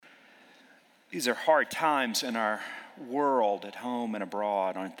These are hard times in our world, at home and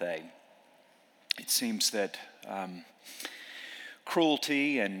abroad, aren't they? It seems that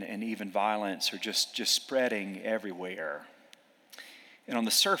cruelty and even violence are just spreading everywhere. And on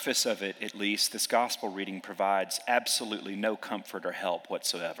the surface of it, at least, this gospel reading provides absolutely no comfort or help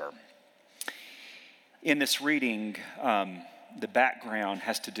whatsoever. In this reading, the background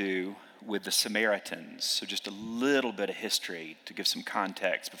has to do with the Samaritans. So just a little bit of history to give some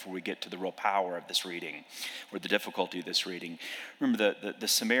context before we get to the real power of this reading or the difficulty of this reading. Remember, the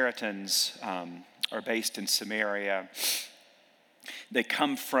Samaritans are based in Samaria. They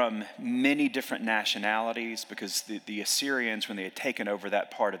come from many different nationalities because the Assyrians, when they had taken over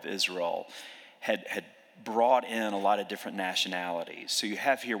that part of Israel, had brought in a lot of different nationalities. So you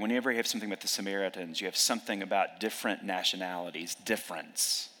have here, whenever you have something about the Samaritans, you have something about different nationalities,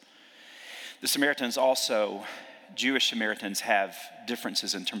 difference. The Samaritans also, Jewish Samaritans, have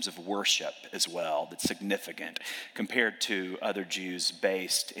differences in terms of worship as well that's significant compared to other Jews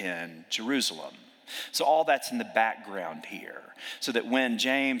based in Jerusalem. So all that's in the background here, so that when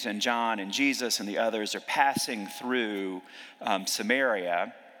James and John and Jesus and the others are passing through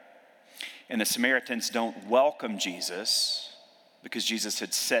Samaria, and the Samaritans don't welcome Jesus because Jesus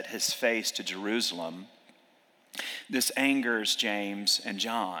had set his face to Jerusalem, this angers James and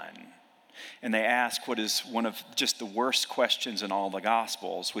John. And they ask what is one of just the worst questions in all the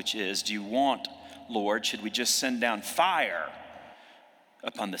Gospels, which is, do you want, Lord, should we just send down fire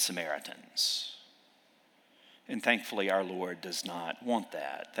upon the Samaritans? And thankfully, our Lord does not want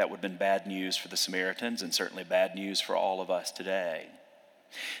that. That would have been bad news for the Samaritans and certainly bad news for all of us today.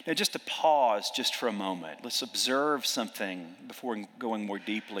 Now, just to pause just for a moment, let's observe something before going more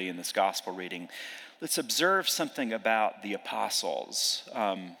deeply in this gospel reading. Let's observe something about the apostles.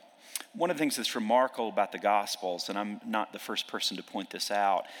 One of the things that's remarkable about the Gospels, and I'm not the first person to point this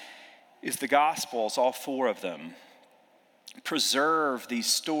out, is the Gospels, all four of them, preserve these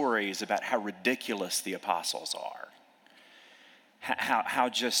stories about how ridiculous the apostles are. How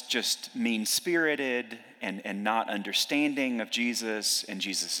just mean-spirited and not understanding of Jesus and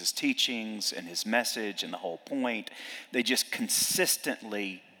Jesus' teachings and his message and the whole point. They just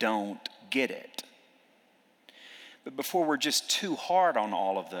consistently don't get it. But before we're just too hard on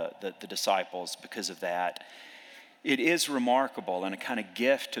all of the disciples because of that, it is remarkable and a kind of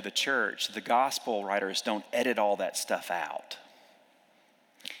gift to the church. The gospel writers don't edit all that stuff out.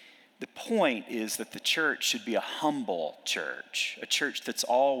 The point is that the church should be a humble church, a church that's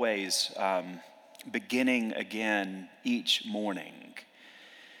always beginning again each morning.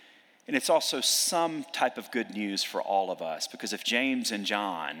 And it's also some type of good news for all of us, because if James and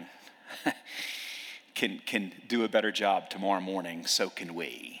John can do a better job tomorrow morning, so can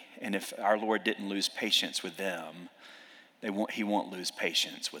we. And if our Lord didn't lose patience with them, he won't lose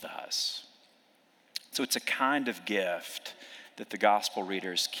patience with us. So it's a kind of gift that the gospel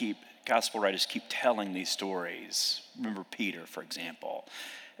writers keep telling these stories. Remember Peter, for example,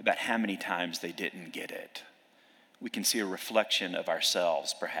 about how many times they didn't get it. We can see a reflection of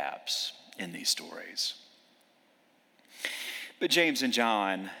ourselves, perhaps, in these stories. But James and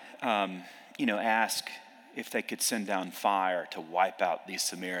John, ask if they could send down fire to wipe out these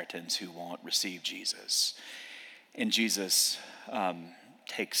Samaritans who won't receive Jesus. And Jesus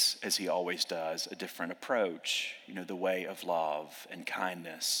takes, as he always does, a different approach, the way of love and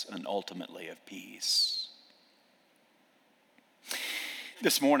kindness and ultimately of peace.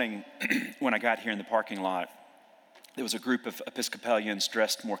 This morning, when I got here in the parking lot, there was a group of Episcopalians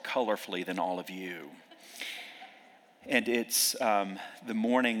dressed more colorfully than all of you. And it's the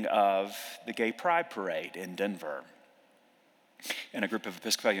morning of the Gay Pride Parade in Denver. And a group of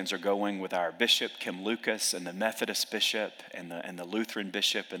Episcopalians are going with our bishop, Kim Lucas, and the Methodist bishop and the Lutheran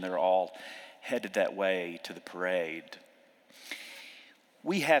bishop, and they're all headed that way to the parade.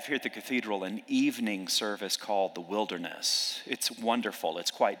 We have here at the cathedral an evening service called the Wilderness. It's wonderful.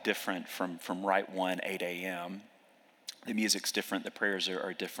 It's quite different from Rite 1, 8 a.m. The music's different. The prayers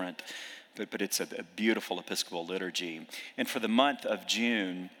are different. But it's a beautiful Episcopal liturgy. And for the month of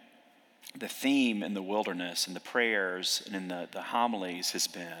June, the theme in the Wilderness and the prayers and in the homilies has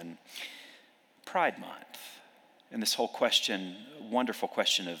been Pride Month. And this whole question, wonderful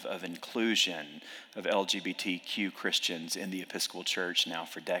question of inclusion of LGBTQ Christians in the Episcopal Church now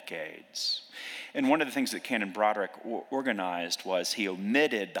for decades. And one of the things that Canon Broderick organized was he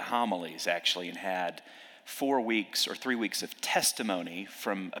omitted the homilies actually and had 4 weeks or 3 weeks of testimony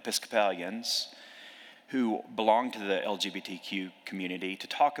from Episcopalians who belong to the LGBTQ community to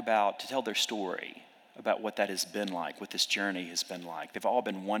tell their story about what that has been like, what this journey has been like. They've all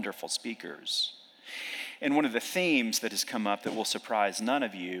been wonderful speakers. And one of the themes that has come up that will surprise none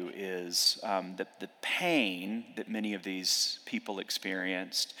of you is the pain that many of these people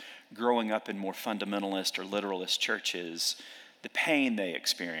experienced growing up in more fundamentalist or literalist churches, the pain they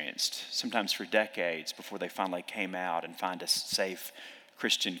experienced, sometimes for decades before they finally came out and find a safe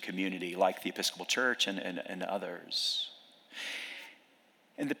Christian community like the Episcopal Church and others.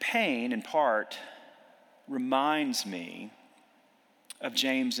 And the pain, in part, reminds me of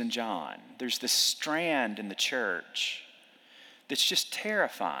James and John. There's this strand in the church that's just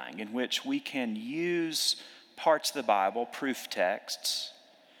terrifying, in which we can use parts of the Bible, proof texts,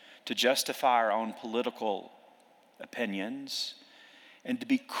 to justify our own political opinions and to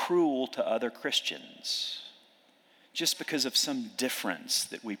be cruel to other Christians just because of some difference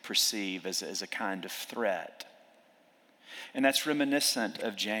that we perceive as a kind of threat. And that's reminiscent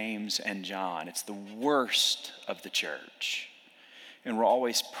of James and John. It's the worst of the church. And we're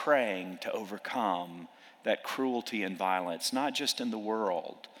always praying to overcome that cruelty and violence, not just in the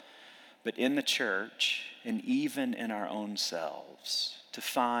world, but in the church and even in our own selves, to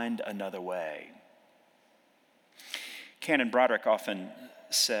find another way. Canon Broderick often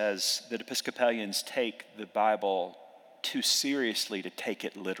says that Episcopalians take the Bible too seriously to take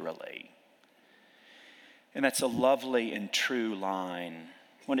it literally. And that's a lovely and true line.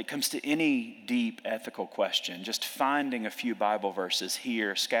 When it comes to any deep ethical question, just finding a few Bible verses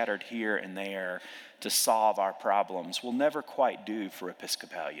here, scattered here and there to solve our problems will never quite do for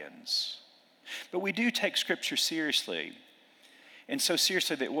Episcopalians. But we do take Scripture seriously. And so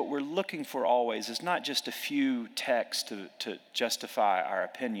seriously that what we're looking for always is not just a few texts to justify our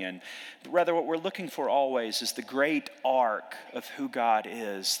opinion, but rather what we're looking for always is the great arc of who God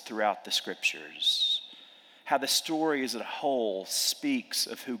is throughout the Scriptures. How the story as a whole speaks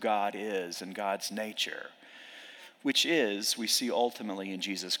of who God is and God's nature, which is, we see ultimately in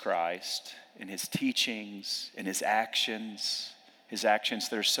Jesus Christ, in his teachings, in his actions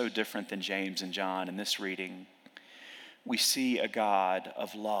that are so different than James and John in this reading. We see a God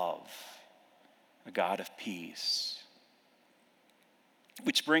of love, a God of peace.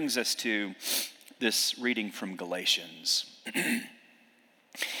 Which brings us to this reading from Galatians.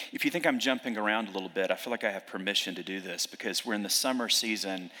 If you think I'm jumping around a little bit, I feel like I have permission to do this because we're in the summer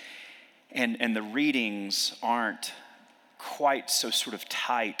season and the readings aren't quite so sort of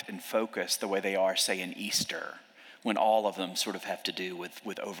tight and focused the way they are, say, in Easter, when all of them sort of have to do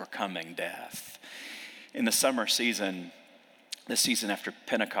with overcoming death. In the summer season, the season after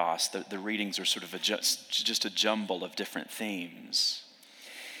Pentecost, the readings are sort of just a jumble of different themes.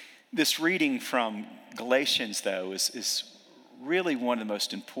 This reading from Galatians, though, is really one of the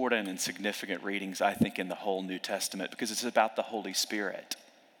most important and significant readings, I think, in the whole New Testament because it's about the Holy Spirit.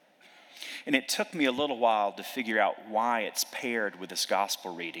 And it took me a little while to figure out why it's paired with this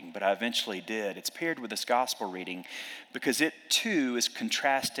gospel reading, but I eventually did. It's paired with this gospel reading because it, too, is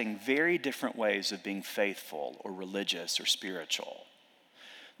contrasting very different ways of being faithful or religious or spiritual.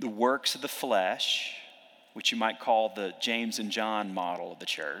 The works of the flesh, which you might call the James and John model of the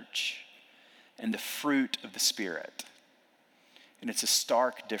church, and the fruit of the Spirit. And it's a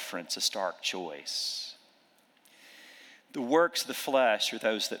stark difference, a stark choice. The works of the flesh are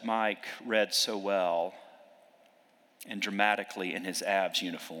those that Mike read so well and dramatically in his Avs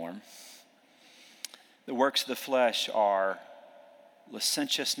uniform. The works of the flesh are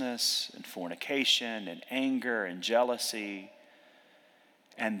licentiousness and fornication and anger and jealousy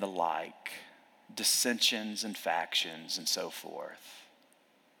and the like, dissensions and factions and so forth.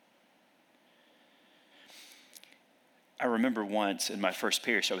 I remember once in my first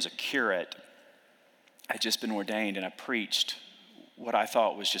parish, I was a curate. I'd just been ordained and I preached what I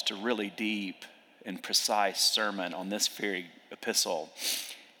thought was just a really deep and precise sermon on this very epistle.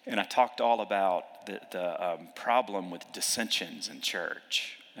 And I talked all about the problem with dissensions in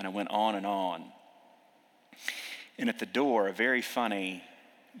church. And I went on and on. And at the door, a very funny,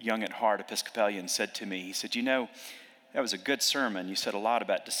 young at heart Episcopalian said to me, he said, "You know, that was a good sermon. You said a lot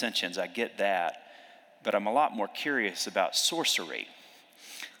about dissensions. I get that. But I'm a lot more curious about sorcery.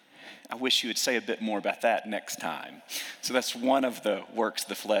 I wish you would say a bit more about that next time." So that's one of the works of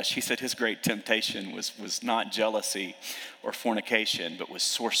the flesh. He said his great temptation was not jealousy or fornication, but was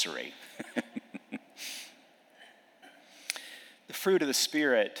sorcery. The fruit of the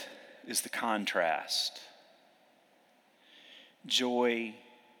Spirit is the contrast. Joy,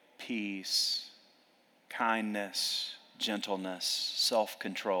 peace, kindness, gentleness,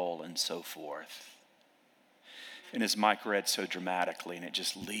 self-control, and so forth. And as Mike read so dramatically, and it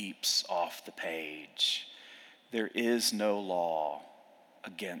just leaps off the page, there is no law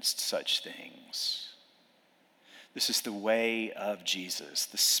against such things. This is the way of Jesus,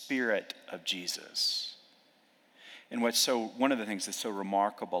 the Spirit of Jesus. And one of the things that's so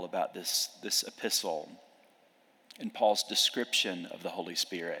remarkable about this epistle and Paul's description of the Holy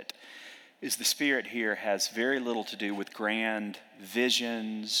Spirit is the Spirit here has very little to do with grand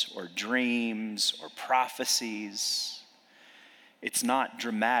visions or dreams or prophecies. It's not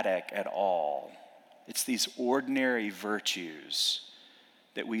dramatic at all. It's these ordinary virtues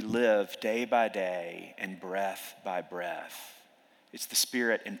that we live day by day and breath by breath. It's the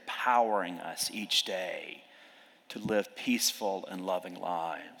Spirit empowering us each day to live peaceful and loving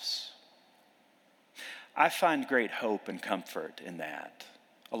lives. I find great hope and comfort in that.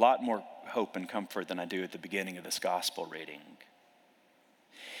 A lot more hope and comfort than I do at the beginning of this gospel reading.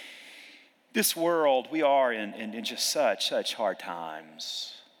 This world, we are in just such hard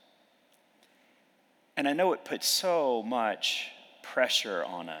times. And I know it puts so much pressure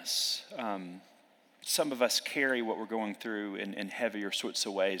on us. Some of us carry what we're going through in heavier sorts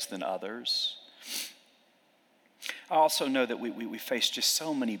of ways than others. I also know that we face just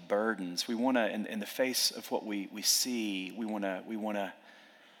so many burdens. We want to, in the face of what we see, we want to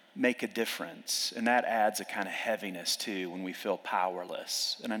make a difference. And that adds a kind of heaviness too when we feel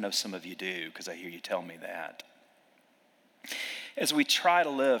powerless. And I know some of you do because I hear you tell me that. As we try to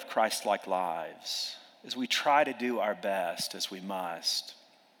live Christ-like lives, as we try to do our best as we must,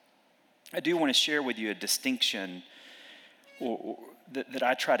 I do want to share with you a distinction that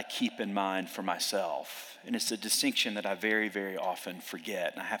I try to keep in mind for myself. And it's a distinction that I very, very often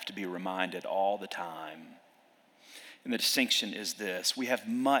forget, and I have to be reminded all the time. And the distinction is this: we have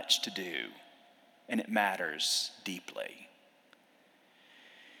much to do, and it matters deeply.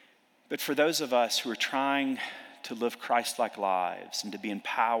 But for those of us who are trying to live Christ-like lives and to be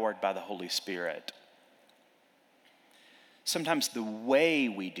empowered by the Holy Spirit, sometimes the way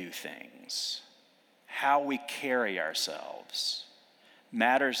we do things, how we carry ourselves,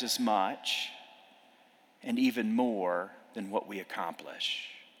 matters as much and even more than what we accomplish.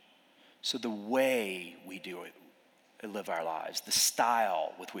 So the way we do it, live our lives, the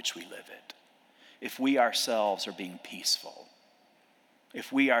style with which we live it, if we ourselves are being peaceful,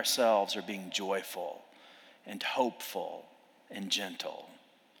 if we ourselves are being joyful and hopeful and gentle,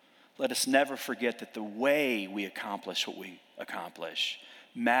 let us never forget that the way we accomplish what we accomplish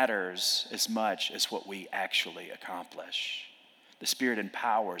matters as much as what we actually accomplish. The Spirit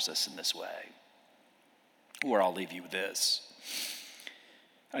empowers us in this way. Or I'll leave you with this.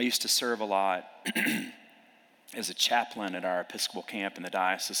 I used to serve a lot as a chaplain at our Episcopal camp in the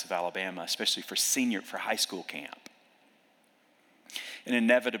Diocese of Alabama, especially for high school camp. And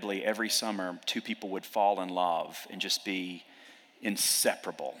inevitably, every summer, two people would fall in love and just be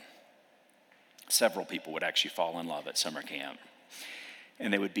inseparable. Several people would actually fall in love at summer camp.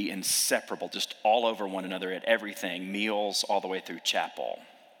 And they would be inseparable, just all over one another at everything, meals all the way through chapel.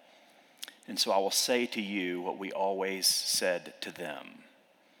 And so I will say to you what we always said to them: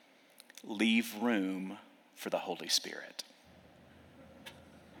 leave room for the Holy Spirit.